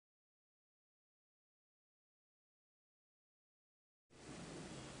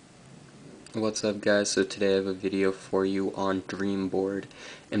What's up guys, so today I have a video for you on DreamBoard,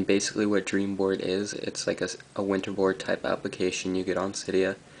 and basically what DreamBoard is, it's like a winterboard type application you get on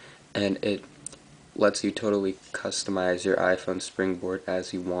Cydia, and it lets you totally customize your iPhone springboard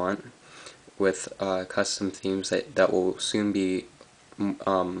as you want with custom themes that will soon be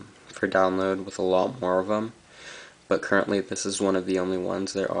for download with a lot more of them, but currently this is one of the only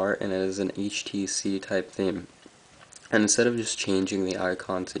ones there are, and it is an HTC type theme. And instead of just changing the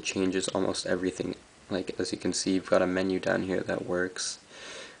icons, it changes almost everything. Like, as you can see, you've got a menu down here that works,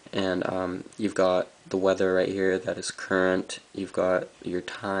 and you've got the weather right here that is current, you've got your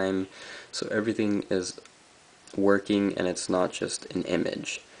time, so everything is working and it's not just an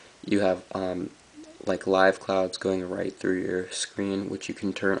image. You have like live clouds going right through your screen, which you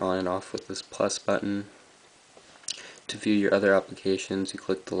can turn on and off with this plus button. To view your other applications, you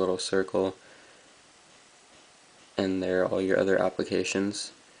click the little circle, and there are all your other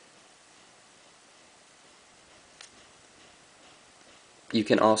applications. You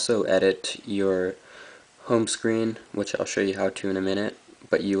can also edit your home screen, which I'll show you how to in a minute,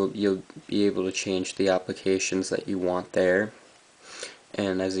 but you'll be able to change the applications that you want there.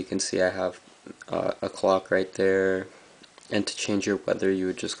 And as you can see, I have a clock right there, and to change your weather you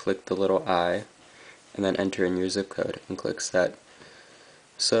would just click the little I and then enter in your zip code and click set.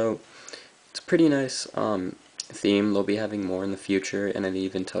 So it's a pretty nice theme. They'll be having more in the future, and it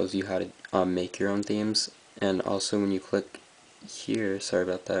even tells you how to make your own themes. And also when you click here, sorry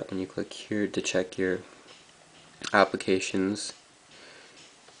about that, when you click here to check your applications,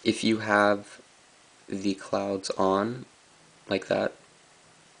 if you have the clouds on like that,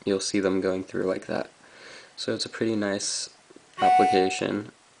 you'll see them going through like that. So it's a pretty nice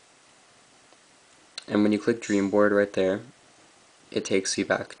application. And when you click DreamBoard right there, it takes you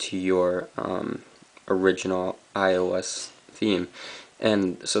back to your original iOS theme.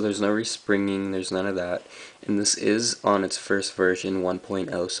 And so there's no respringing, there's none of that. And this is on its first version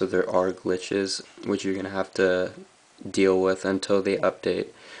 1.0, so there are glitches which you're going to have to deal with until they update.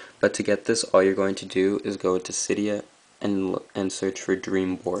 But to get this, all you're going to do is go to Cydia and search for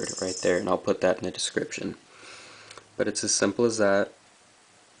DreamBoard right there, and I'll put that in the description. But it's as simple as that.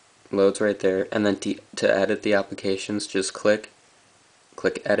 Loads right there, and then to edit the applications, just click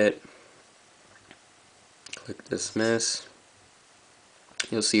edit, click dismiss.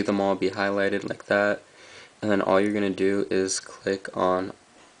 You'll see them all be highlighted like that, and then all you're going to do is click on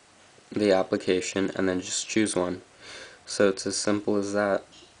the application and then just choose one. So it's as simple as that.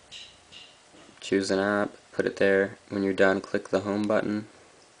 Choose an app, put it there. When you're done, click the home button,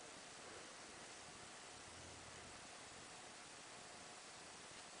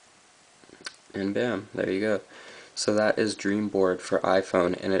 and bam, there you go. So that is DreamBoard for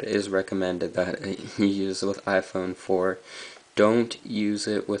iPhone, and it is recommended that you use it with iPhone 4. Don't use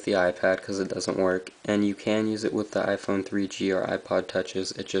it with the iPad because it doesn't work, and you can use it with the iPhone 3G or iPod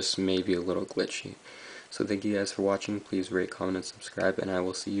touches. It just may be a little glitchy. So thank you guys for watching. Please rate, comment, and subscribe, and I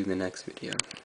will see you in the next video.